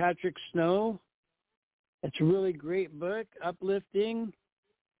bestseller Patrick Snow. It's a really great book, uplifting.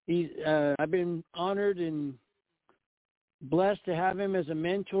 I've been honored and blessed to have him as a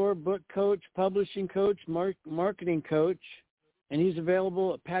mentor, book coach, publishing coach, marketing coach, and he's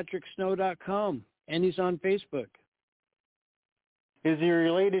available at patricksnow.com. And he's on Facebook. Is he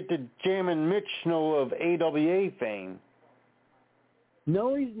related to Jammin' Mitch Snow of AWA fame?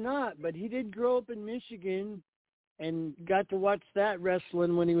 No, he's not, but he did grow up in Michigan and got to watch that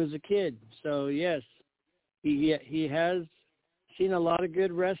wrestling when he was a kid. So, yes, he has seen a lot of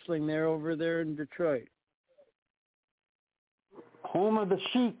good wrestling over there in Detroit. Home of the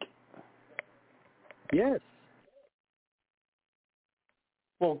Sheik. Yes.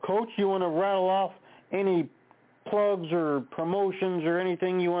 Well, Coach, you want to rattle off any plugs or promotions or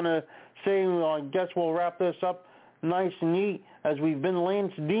anything you want to say? Well, I guess we'll wrap this up nice and neat as we've been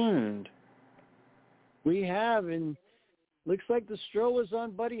Lance Deaned. We have, and looks like the Stroll is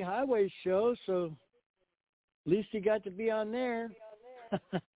on Buddy Highway's show, so at least he got to be on there.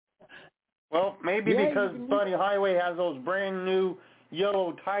 Well, maybe because Buddy Highway has those brand new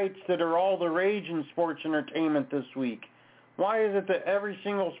yellow tights that are all the rage in sports entertainment this week. Why is it that every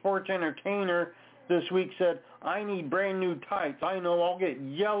single sports entertainer this week said, I need brand new tights. I know, I'll get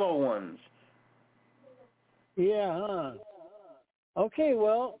yellow ones. Yeah, huh? Okay,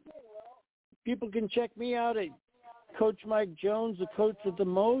 well, people can check me out at Coach Mike Jones, the coach with the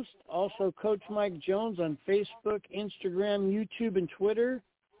most. Also, Coach Mike Jones on Facebook, Instagram, YouTube, and Twitter.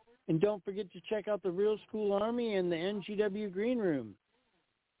 And don't forget to check out the Real School Army and the NGW Green Room.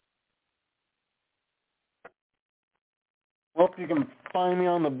 Well, you can find me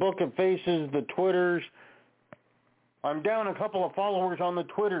on the Book of Faces, the Twitters. I'm down a couple of followers on the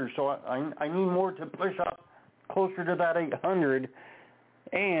Twitter, so I need more to push up closer to that 800.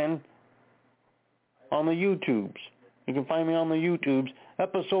 And on the YouTubes. You can find me on the YouTubes.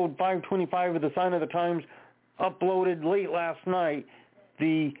 Episode 525 of The Sign of the Times uploaded late last night.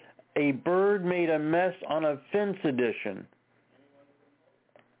 A Bird Made a Mess on a Fence edition.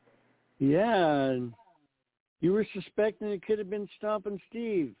 Yeah, you were suspecting it could have been Stompin'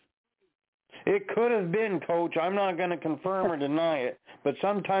 Steve. It could have been, Coach. I'm not going to confirm or deny it, but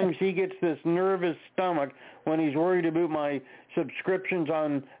sometimes he gets this nervous stomach when he's worried about my subscriptions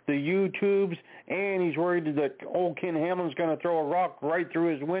on the YouTubes, and he's worried that old Ken Hamlin's going to throw a rock right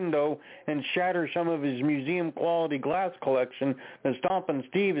through his window and shatter some of his museum-quality glass collection. And Stompin'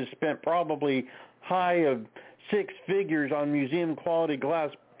 Steve has spent probably high of 6 figures on museum-quality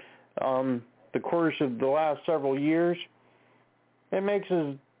glass the course of the last several years. It makes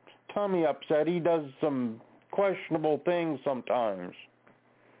his tummy upset. He does some questionable things sometimes.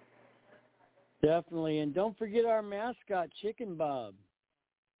 Definitely. And don't forget our mascot, Chicken Bob.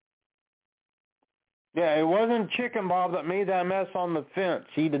 Yeah, it wasn't Chicken Bob that made that mess on the fence.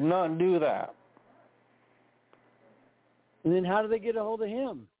 He did not do that. And then how do they get a hold of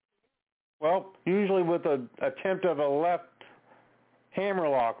him? Well, usually with an attempt of a left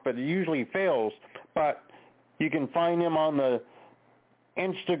hammerlock, but it usually fails. But you can find him on the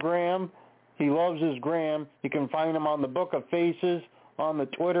Instagram. He loves his gram. You can find him on the Book of Faces, on the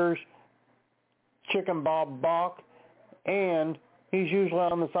Twitters, Chicken Bob Bach, and he's usually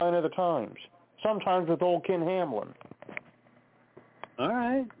on the Sign of the Times, sometimes with old Ken Hamlin. All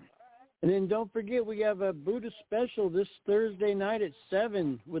right. And then don't forget, we have a Buddha special this Thursday night at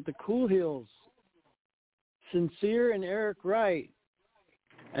 7 with the Cool Hills, Sincere and Eric Wright.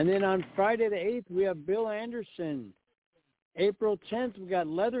 And then on Friday the 8th, we have Bill Anderson. April 10th, we got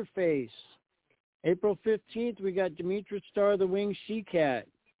Leatherface. April 15th, we got Demetrius Star, the Winged She-Cat.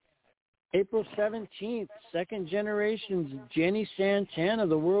 April 17th, Second Generation's Jenny Santana,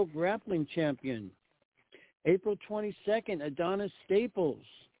 the World Grappling Champion. April 22nd, Adonis Staples.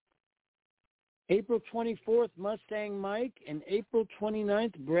 April 24th, Mustang Mike. And April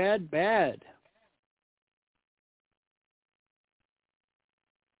 29th, Brad Bad.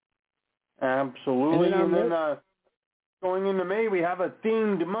 Absolutely. And then going into May, we have a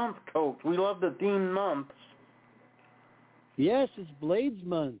themed month, Coach. We love the themed months. Yes, it's Blades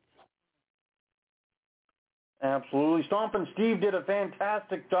Month. Absolutely. Stompin' Steve did a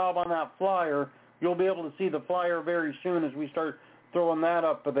fantastic job on that flyer. You'll be able to see the flyer very soon as we start throwing that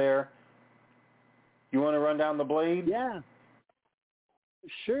up there. You want to run down the blade? Yeah.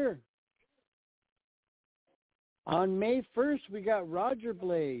 Sure. On May 1st, we got Roger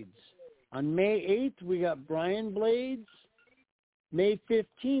Blades. On May 8th, we got Brian Blades. May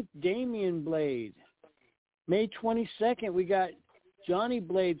 15th, Damian Blade. May 22nd, we got Johnny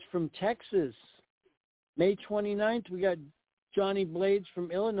Blades from Texas. May 29th, we got Johnny Blades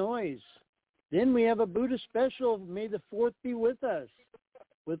from Illinois. Then we have a Buddha special, May the 4th be with us,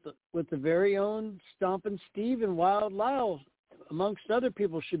 with the very own Stompin' Steve and Wild Lyle, amongst other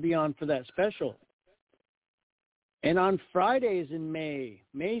people, should be on for that special. And on Fridays in May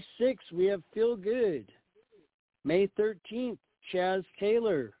 6th, we have Feel Good. May 13th, Chaz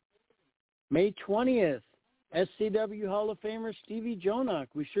Taylor. May 20th, SCW Hall of Famer Stevie Jonak.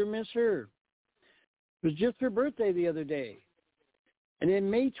 We sure miss her. It was just her birthday the other day. And then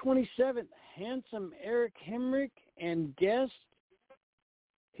May 27th, handsome Eric Hemrick and guest,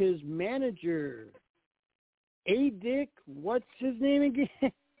 his manager, A. Dick, what's his name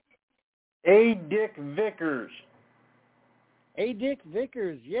again? A. Dick Vickers. A. Dick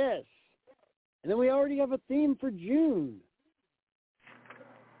Vickers, yes. And then we already have a theme for June.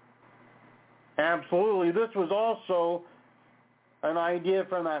 Absolutely. This was also an idea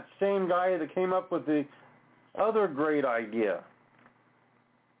from that same guy that came up with the other great idea.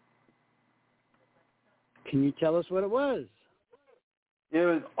 Can you tell us what it was? It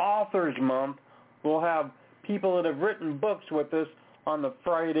was Authors Month. We'll have people that have written books with us on the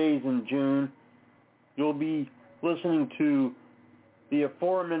Fridays in June. You'll be listening to the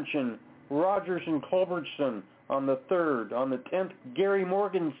aforementioned Rogers and Culbertson on the 3rd. On the 10th, Gary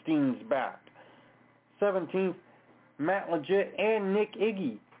Morgenstein's back. 17th, Matt Legit and Nick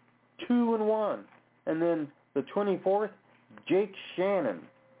Iggy, 2 and 1. And then the 24th, Jake Shannon.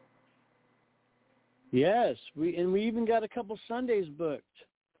 Yes, we even got a couple Sundays booked.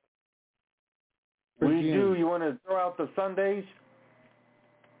 We do. You want to throw out the Sundays?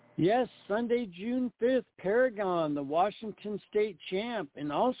 Yes, Sunday, June 5th, Paragon, the Washington State champ.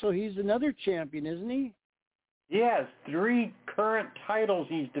 And also he's another champion, isn't he? Yes, 3 current titles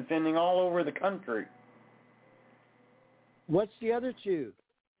he's defending all over the country. What's the other 2?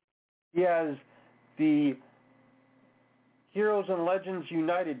 He has the Heroes and Legends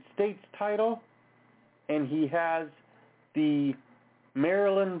United States title, and he has the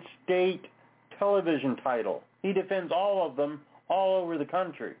Maryland State television title. He defends all of them all over the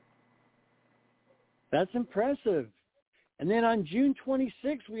country. That's impressive. And then on June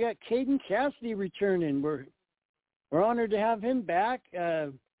 26th, we got Caden Cassidy returning. We're honored to have him back.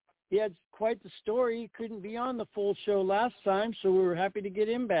 He had quite the story. He couldn't be on the full show last time, so we were happy to get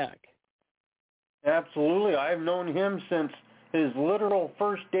him back. Absolutely. I've known him since his literal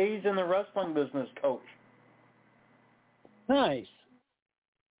first days in the wrestling business, Coach. Nice.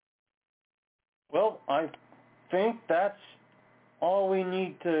 Well, I think that's all we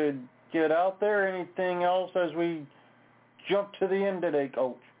need to get out there. Anything else as we jump to the end today,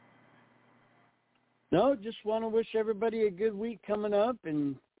 Coach? No, just want to wish everybody a good week coming up,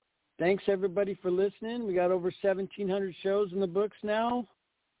 and thanks everybody for listening. We got over 1,700 shows in the books now,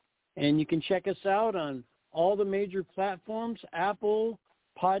 and you can check us out on all the major platforms, Apple,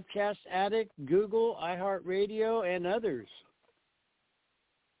 Podcast Addict, Google, iHeartRadio, and others.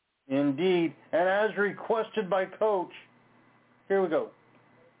 Indeed. And as requested by Coach, here we go.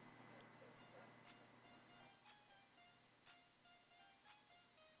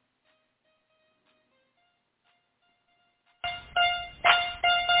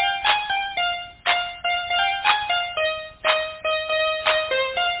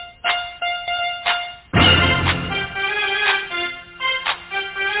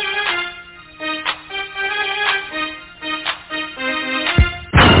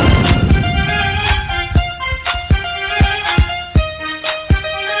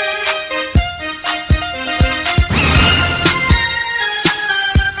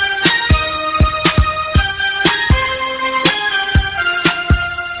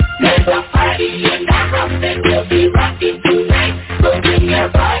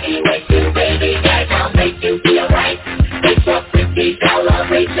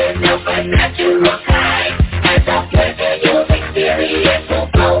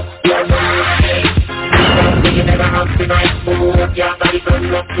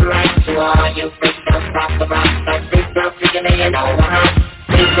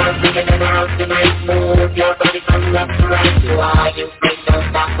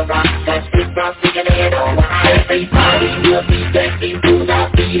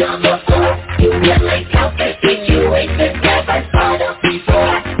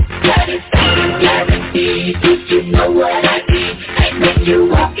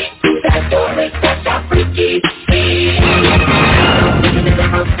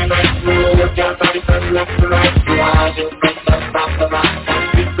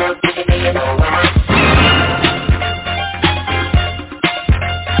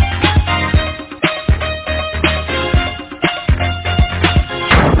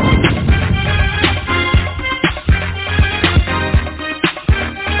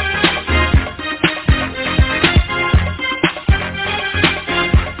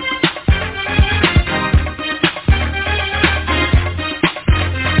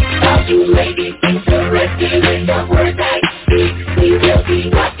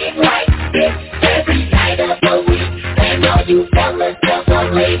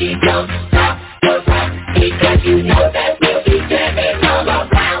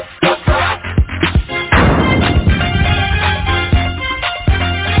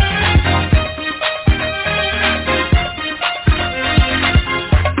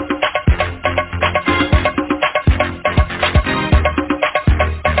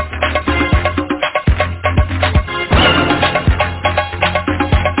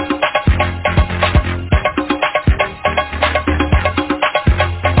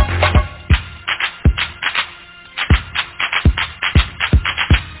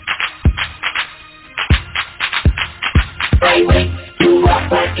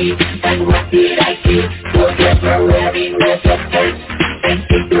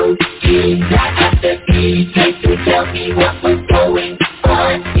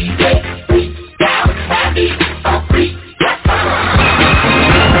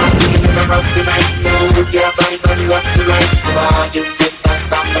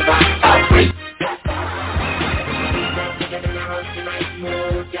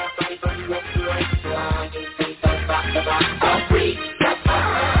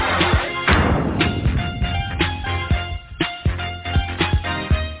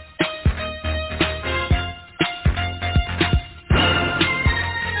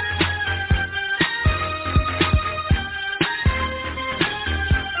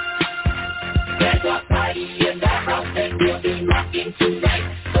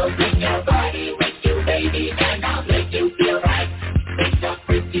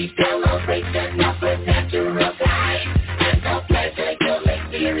 Celebration of a natural time, and the pleasure you'll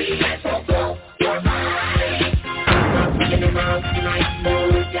experience will blow your mind. I'm taking them out tonight,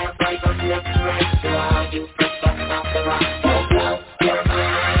 move that right from left to right, so all you freaks off the rock will blow your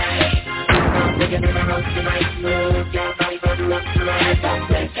mind. I'm taking them out tonight, move that right from left to right, the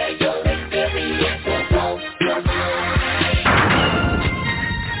pleasure you'll experience will blow your mind.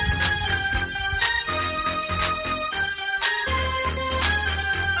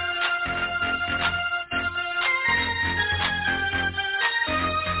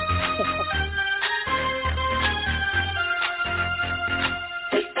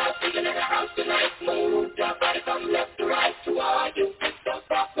 Move your body from left to right to all you freaks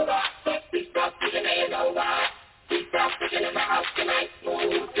off the rock. We stop thinking they know why. We stop thinking in the house tonight.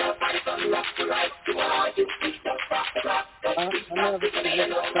 Move your body from left to right to all you freaks off the rock. We stop thinking they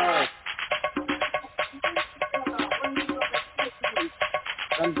know why.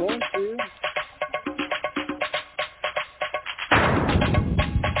 I'm going to.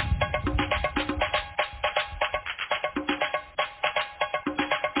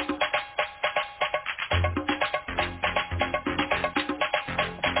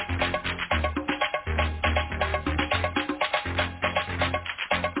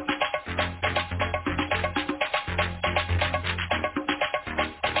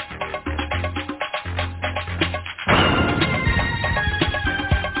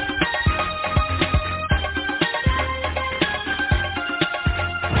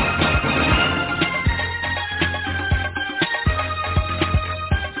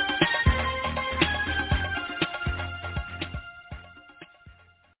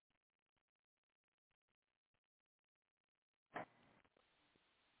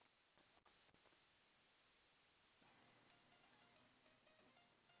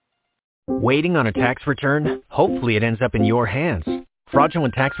 Waiting on a tax return? Hopefully it ends up in your hands.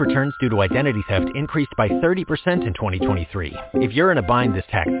 Fraudulent tax returns due to identity theft increased by 30% in 2023. If you're in a bind this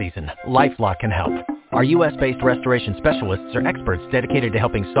tax season, LifeLock can help. Our U.S.-based restoration specialists are experts dedicated to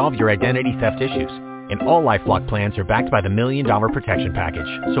helping solve your identity theft issues. And all LifeLock plans are backed by the $1 Million Protection Package.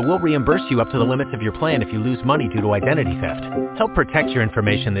 So we'll reimburse you up to the limits of your plan if you lose money due to identity theft. Help protect your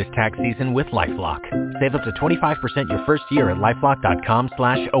information this tax season with LifeLock. Save up to 25% your first year at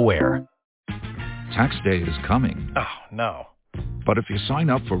LifeLock.com/aware. Tax day is coming. Oh, no. But if you sign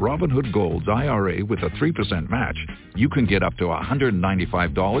up for Robinhood Gold's IRA with a 3% match, you can get up to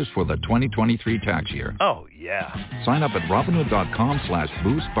 $195 for the 2023 tax year. Oh, yeah. Sign up at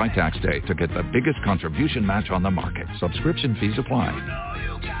Robinhood.com/boost by tax day to get the biggest contribution match on the market. Subscription fees apply.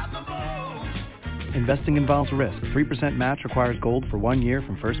 Investing involves risk. 3% match requires gold for 1 year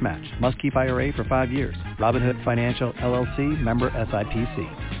from first match. Must keep IRA for 5 years. Robinhood Financial, LLC, member SIPC.